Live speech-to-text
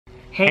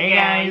Hey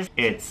guys,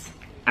 it's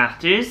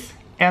Artus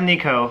and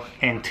Nico,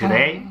 and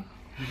today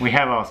we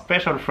have our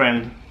special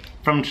friend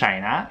from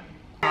China.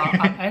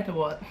 I'm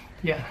Edward.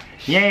 Yeah.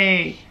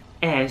 Yay!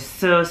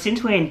 So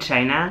since we're in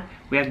China,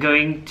 we are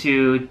going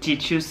to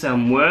teach you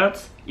some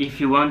words if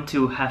you want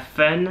to have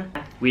fun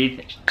with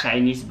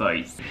Chinese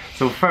boys.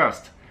 So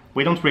first,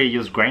 we don't really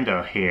use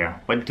Grindr here.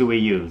 What do we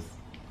use?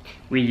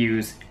 We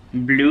use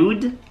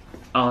blood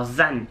or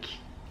Zank.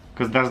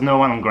 Because there's no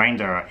one on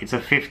Grindr. It's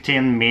a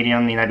 15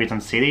 million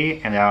inhabitant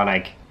city and there are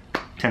like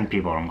 10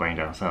 people on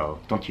Grindr, so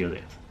don't use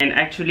it. And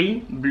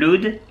actually,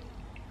 blood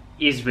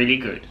is really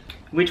good.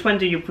 Which one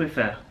do you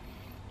prefer?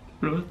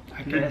 Blood,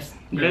 I guess.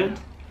 Blood?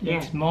 Yeah.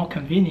 It's more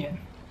convenient.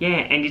 Yeah,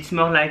 and it's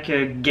more like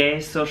a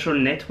gay social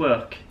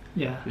network.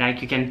 Yeah.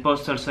 Like you can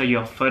post also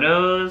your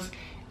photos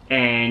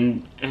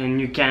and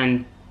you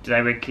can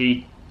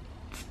directly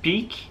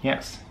speak.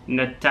 Yes.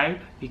 Not type,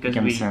 because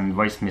you can send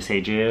voice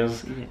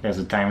messages, there's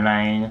a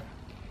timeline.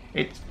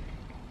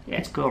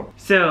 It's cool.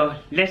 So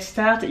let's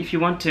start if you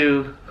want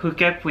to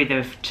hook up with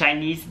a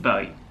Chinese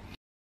boy.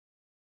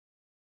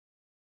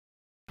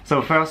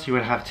 So first you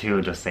will have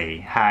to just say,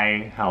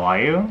 hi, how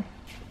are you?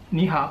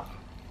 你好.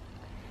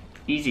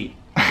 Easy.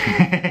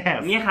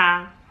 Yes. 你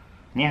好.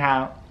 你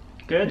好.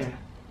 Good?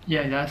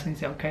 Yeah, that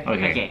seems okay.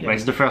 Okay, Yeah. but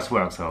it's the first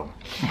word, so.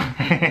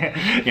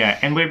 Yeah,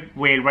 and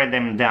we'll write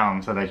them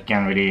down so that you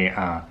can really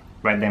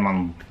write them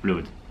on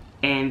blood.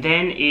 And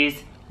then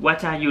is,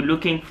 what are you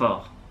looking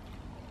for?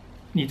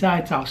 你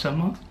在找什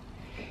么?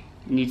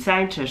 你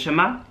在找什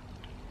么?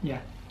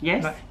 Yeah.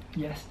 Yes? Right.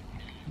 Yes.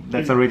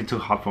 That's already too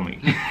hard for me.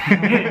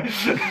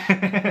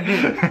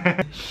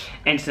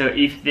 And so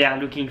if they are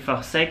looking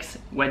for sex,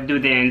 what do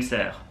they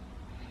answer?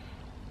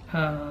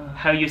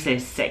 How you say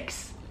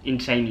sex in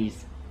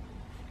Chinese?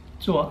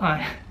 做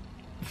爱.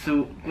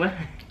 So, what?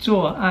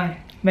 做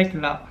爱. Make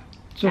love.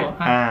 做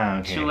爱. Ah,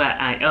 okay.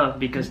 Zuò'ài. Oh,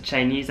 because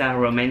Chinese are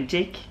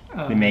romantic?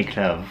 We make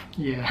love.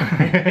 Yeah.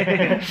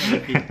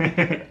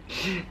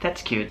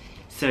 That's cute.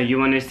 So you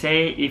want to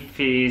say if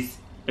it's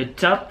a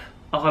top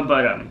or a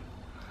bottom?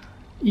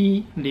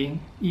 101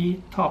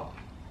 top.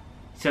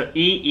 So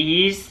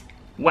E is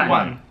 1.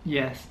 1.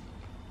 Yes.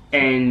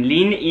 And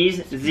Lin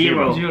is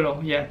 0.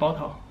 0. Yeah,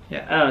 bottom.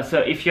 Yeah. Oh, so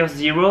if you're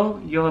 0,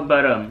 you're a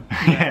bottom.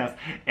 Yes,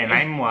 and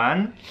I'm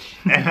 1,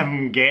 and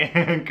I'm gay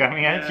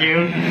coming at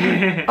you.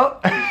 Oh.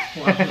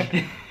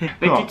 But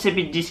Cool. it's a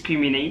bit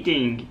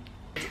discriminating.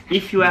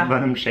 If you are...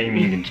 Bottom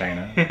shaming in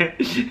China.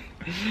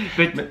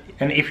 But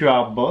And if you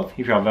are both,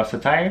 if you are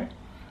versatile?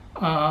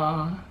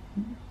 0.5.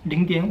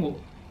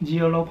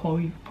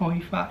 0.5.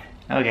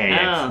 Okay,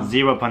 yes, Oh.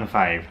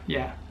 0.5.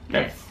 Yeah.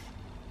 yes,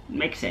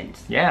 makes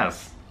sense.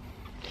 Yes.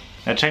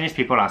 The Chinese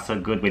people are so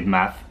good with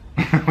math,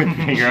 with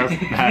figures,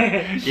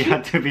 that you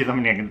have to be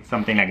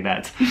something like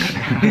that.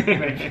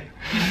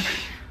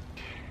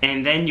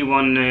 And then you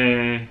want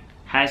to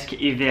ask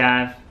if they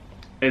have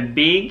a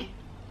big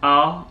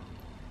or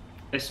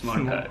a small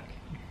Small. cock.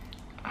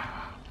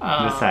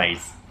 The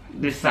size.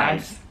 The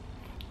size.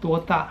 多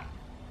大?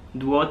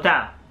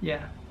 Duota. Yeah.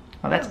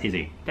 Oh, that's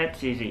easy.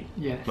 That's easy.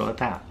 Yes.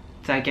 Duota.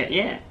 So I can,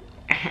 yeah.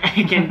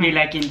 I can be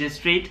like in the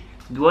street.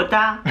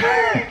 Duota.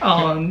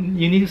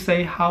 You need to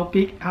say how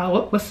big,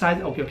 what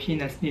size of your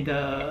penis. 你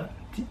的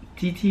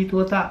jj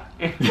多大?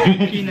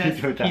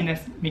 Penis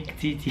make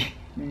jj.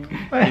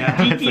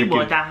 DT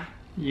Wota.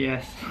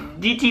 Yes.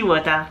 DT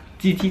Wota.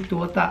 jj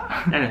多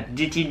大?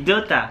 DT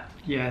Dota.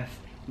 Yes.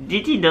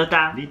 DT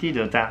Dota. DT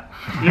Dota.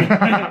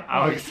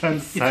 Our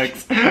accent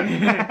sucks.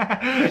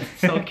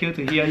 So cute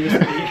to hear you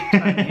speak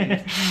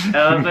Chinese.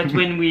 But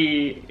when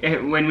we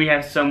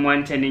have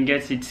someone telling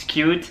us it's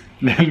cute,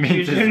 That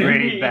means it's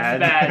really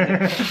bad.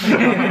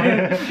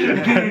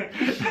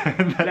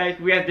 Like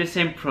we have the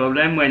same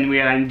problem when we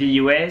are in the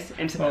US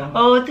and say,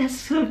 oh, that's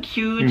so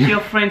cute, your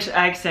French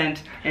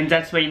accent, and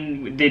that's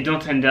when they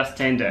don't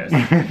understand us.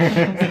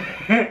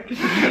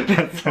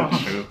 That's so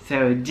true.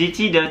 So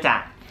DT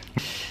Dota.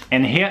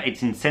 And here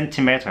it's in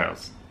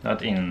centimeters,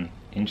 not in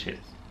inches.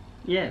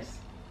 Yes.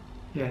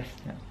 Yes.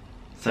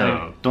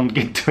 So don't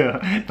get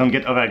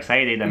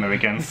overexcited,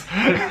 Americans.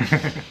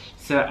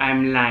 So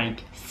I'm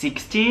like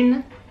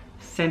 16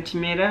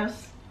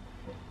 centimeters.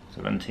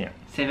 17.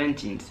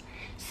 17.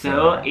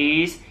 So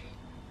is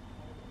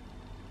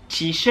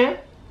 70?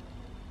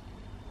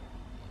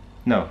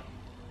 No.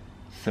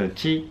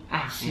 30.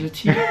 Ah,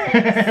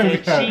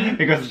 17.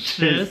 Because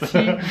cheese.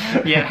 17.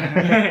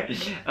 Yeah.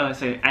 Oh,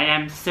 so I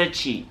am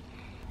 30.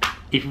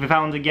 If you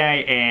found a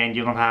guy and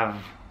you don't have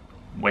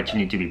what you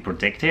need to be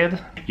protected,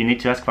 you need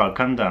to ask for a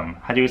condom.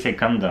 How do you say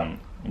condom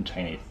in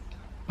Chinese?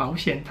 保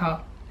险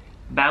套.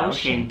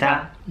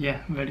 Bǎoxiǎn. Yeah,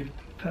 very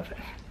perfect.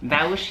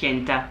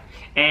 Bǎoxiǎn.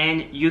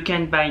 And you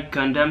can buy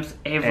condoms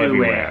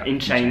everywhere in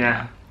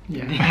China.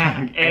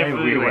 Yeah.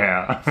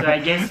 Everywhere. So I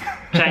guess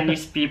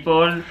Chinese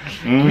people,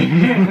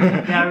 they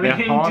are They're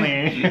really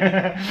horny.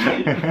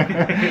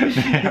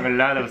 They have a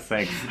lot of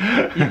sex.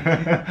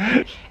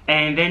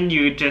 And then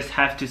you just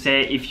have to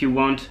say if you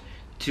want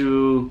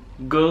to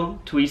go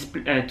to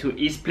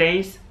his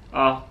place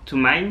or to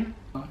mine.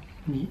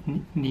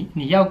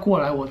 你要过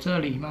来我这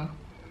里吗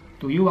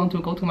 ？Do you want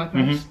to go to my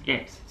place?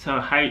 Yes. So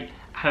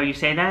how you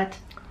say that?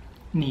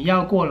 你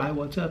要过来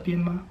我这边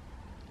吗？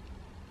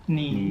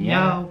你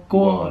要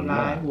过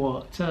来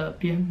我这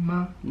边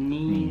吗？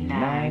你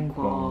来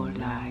过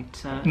来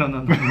这。No.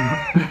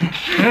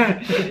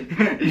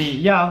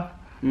 你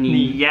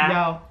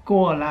要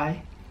过来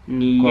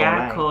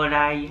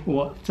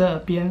我这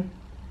边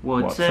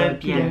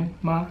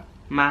吗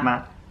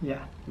 ？Yeah.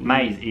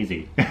 Ma is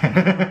easy.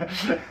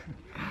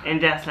 And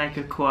there's like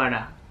a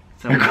quarter.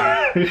 So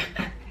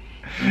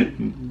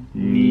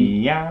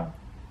你要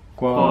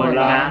过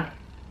来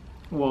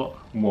我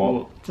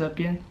这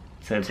边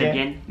这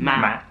边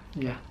吗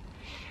Yeah.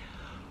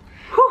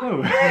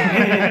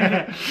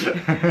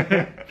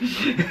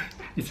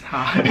 It's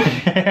hard.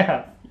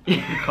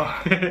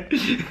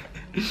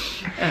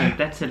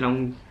 That's a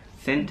long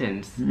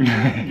sentence.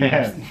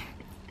 Yes.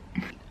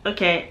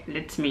 Okay,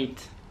 let's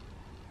meet.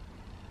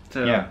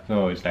 So Yeah,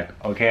 so it's like,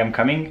 okay, I'm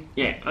coming.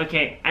 yeah,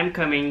 okay, I'm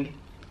coming.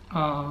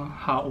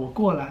 好，我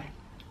过来。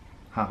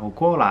好，我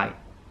过来。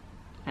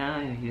 Ah,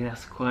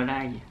 there's quarter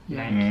like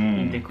Yeah.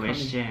 in the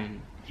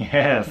question.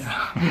 Yes.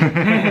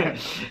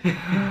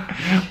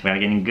 We are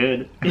getting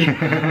good.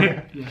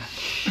 Yeah.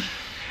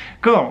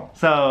 Cool.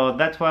 So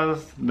that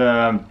was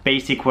the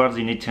basic words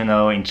you need to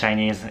know in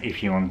Chinese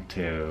if you want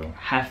to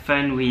Have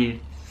fun with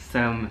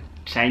some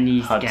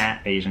Chinese hot guy.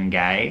 Asian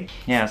guy.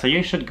 Yeah, so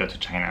you should go to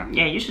China.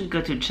 Yeah, you should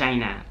go to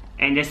China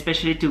and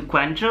especially to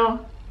Guangzhou.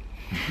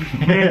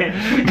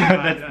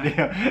 That's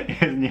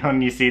the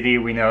only city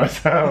we know,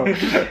 so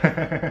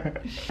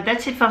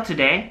That's it for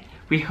today.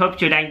 We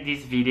hope you liked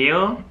this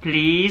video.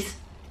 Please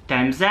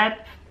thumbs up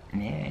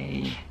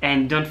yay.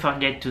 and don't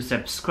forget to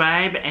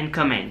subscribe and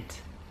comment.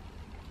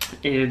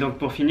 Et donc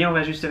pour finir, on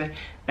va juste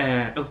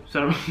oh,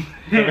 sorry.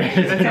 You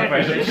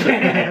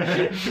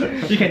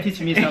can teach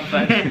me some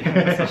French.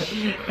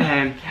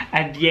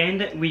 At the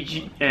end,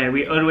 we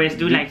always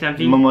do like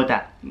something.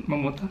 Momota.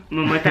 Momota.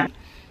 Momota.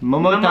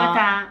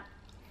 Momota.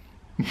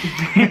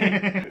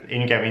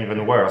 In Kevin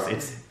even worse,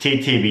 it's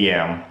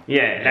TTBM.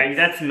 Yeah, like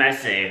that's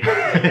massive.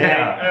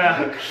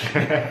 Yeah.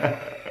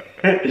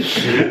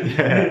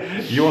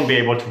 You won't be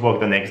able to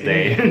work the next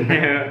day.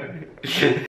 No.